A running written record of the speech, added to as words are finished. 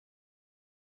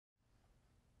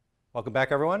Welcome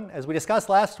back, everyone. As we discussed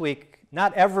last week,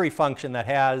 not every function that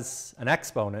has an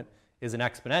exponent is an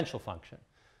exponential function.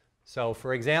 So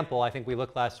for example, I think we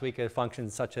looked last week at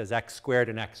functions such as x squared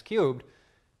and x cubed,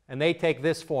 and they take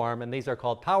this form, and these are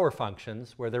called power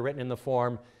functions, where they're written in the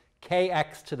form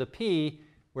kx to the p,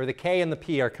 where the k and the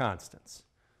p are constants.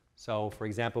 So for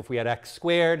example, if we had x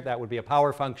squared, that would be a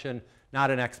power function, not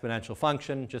an exponential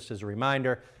function. Just as a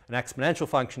reminder, an exponential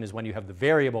function is when you have the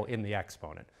variable in the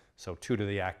exponent. So 2 to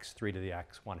the x, 3 to the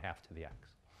x, 1/2 to the x.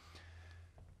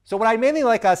 So what I'd mainly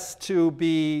like us to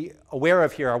be aware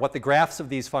of here are what the graphs of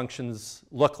these functions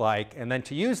look like, and then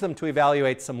to use them to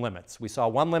evaluate some limits. We saw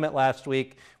one limit last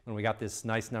week when we got this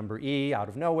nice number e out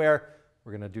of nowhere.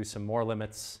 We're going to do some more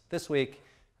limits this week,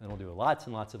 and we'll do lots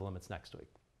and lots of limits next week.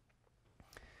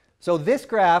 So this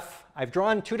graph, I've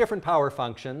drawn two different power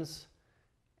functions,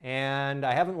 and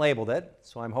I haven't labeled it,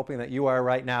 so I'm hoping that you are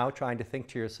right now trying to think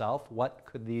to yourself, what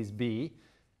could these be?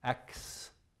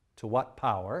 X to what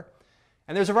power?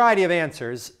 And there's a variety of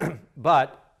answers,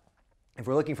 but if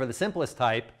we're looking for the simplest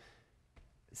type,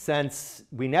 since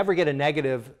we never get a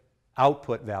negative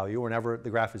output value, the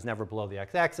graph is never below the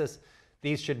x-axis,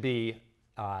 these should be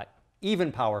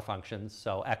even power functions,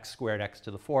 so x squared, x to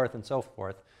the fourth, and so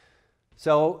forth.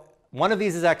 So one of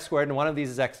these is x squared, and one of these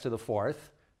is x to the fourth.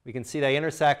 We can see they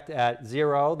intersect at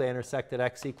 0, they intersect at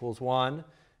x equals 1,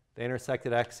 they intersect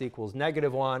at x equals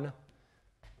 -1.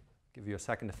 Give you a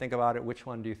second to think about it. Which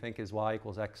one do you think is y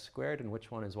equals x squared, and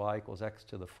which one is y equals x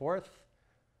to the fourth?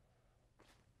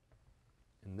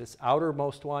 And this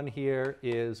outermost one here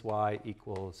is y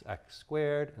equals x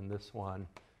squared, and this one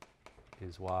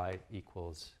is y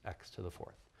equals x to the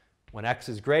fourth. When x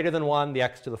is greater than 1, the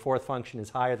x to the fourth function is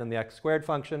higher than the x squared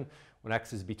function. When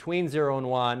x is between 0 and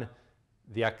 1,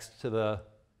 the x to the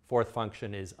fourth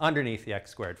function is underneath the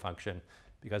x squared function,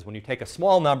 because when you take a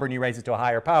small number and you raise it to a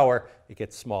higher power, it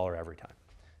gets smaller every time.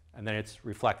 And then it's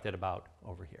reflected about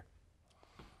over here.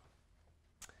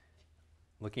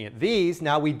 Looking at these,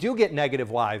 now we do get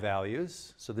negative y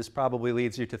values, so this probably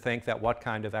leads you to think that what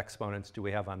kind of exponents do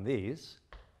we have on these?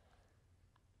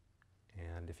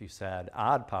 And if you said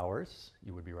odd powers,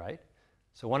 you would be right.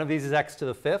 So one of these is x to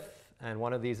the fifth, and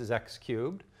one of these is x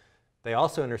cubed. They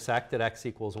also intersect at x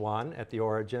equals 1 at the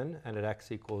origin and at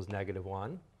x equals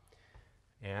 -1.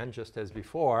 And just as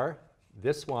before,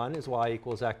 this one is y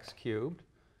equals x cubed,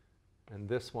 and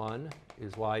this one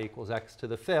is y equals x to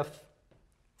the fifth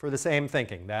for the same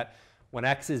thinking, that when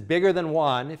x is bigger than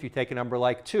 1, if you take a number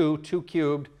like 2, 2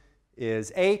 cubed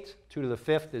is 8, 2 to the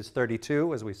fifth is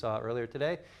 32, as we saw earlier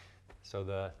today. So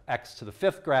the x to the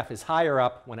fifth graph is higher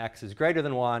up when x is greater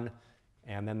than 1,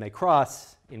 and then they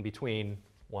cross in between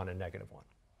 1 and -1.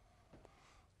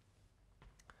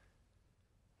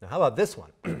 Now how about this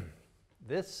one?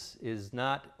 This is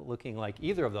not looking like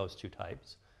either of those two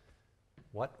types.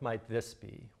 What might this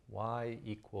be? Y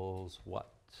equals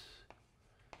what?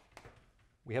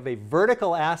 We have a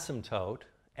vertical asymptote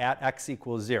at x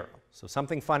equals 0. So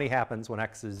something funny happens when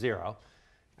x is 0.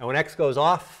 And when x goes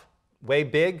off way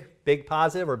big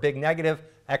positive or big negative,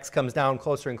 x comes down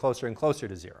closer and closer and closer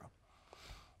to 0.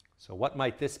 So what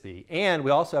might this be? And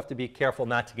we also have to be careful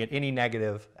not to get any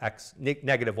negative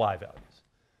y values.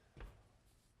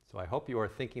 So I hope you are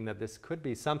thinking that this could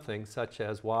be something such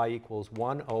as y equals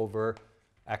 1 over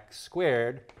x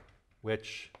squared,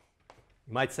 which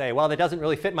you might say, well, that doesn't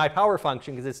really fit my power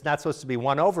function because it's not supposed to be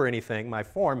 1 over anything, my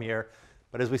form here.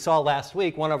 But as we saw last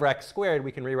week, 1 over x squared,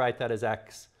 we can rewrite that as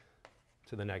x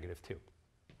to the -2.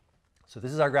 So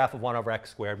this is our graph of 1 over x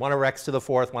squared. 1 over x to the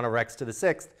fourth, 1 over x to the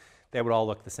sixth. They would all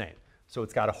look the same. So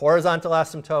it's got a horizontal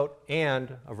asymptote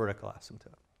and a vertical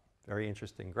asymptote. Very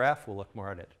interesting graph. We'll look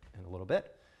more at it in a little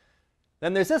bit.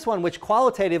 Then there's this one, which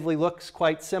qualitatively looks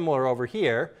quite similar over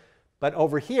here. But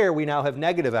over here, we now have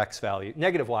negative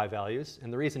y values.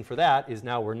 And the reason for that is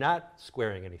now we're not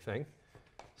squaring anything.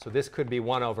 So this could be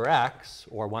 1 over x,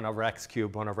 or 1 over x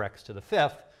cubed, 1 over x to the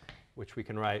fifth, which we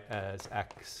can write as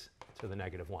x to the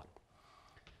 -1.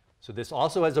 So this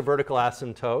also has a vertical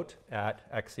asymptote at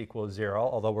x equals 0,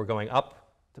 although we're going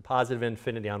up to positive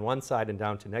infinity on one side and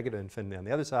down to negative infinity on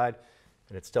the other side.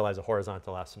 And it still has a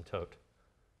horizontal asymptote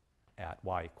at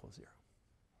y equals 0.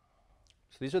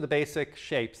 So these are the basic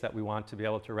shapes that we want to be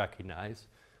able to recognize.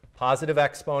 Positive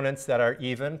exponents that are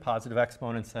even, positive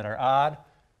exponents that are odd,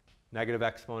 negative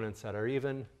exponents that are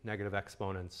even, negative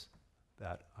exponents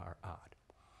that are odd.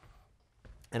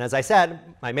 And as I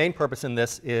said, my main purpose in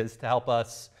this is to help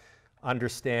us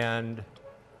understand,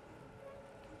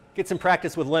 get some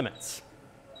practice with limits.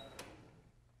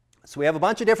 So we have a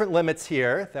bunch of different limits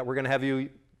here that we're going to have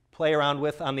you play around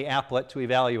with on the applet to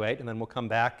evaluate, and then we'll come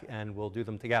back and we'll do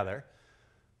them together.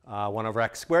 1 over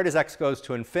x squared as x goes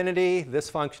to infinity. This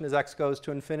function as x goes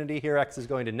to infinity. Here x is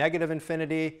going to negative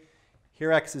infinity.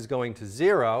 Here x is going to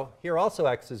 0. Here also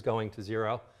x is going to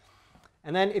 0.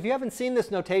 And then if you haven't seen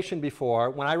this notation before,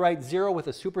 when I write 0 with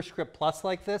a superscript plus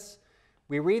like this,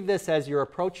 we read this as you're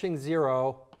approaching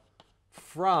 0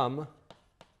 from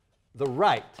the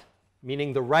right,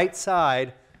 meaning the right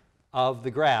side of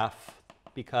the graph,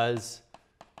 because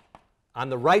on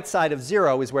the right side of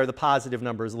 0 is where the positive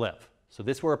numbers live. So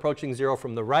this we're approaching 0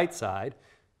 from the right side.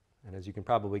 And as you can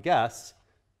probably guess,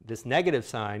 this negative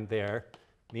sign there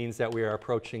means that we are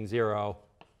approaching 0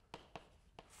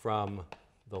 from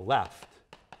the left.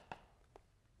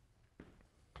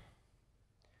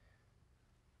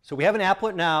 So we have an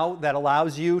applet now that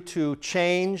allows you to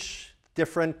change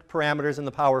different parameters in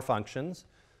the power functions.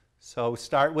 So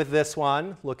start with this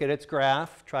one, look at its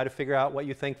graph, try to figure out what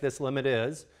you think this limit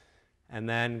is, and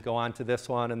then go on to this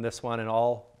one and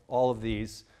all of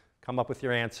these, come up with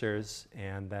your answers,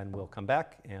 and then we'll come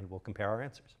back and we'll compare our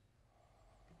answers.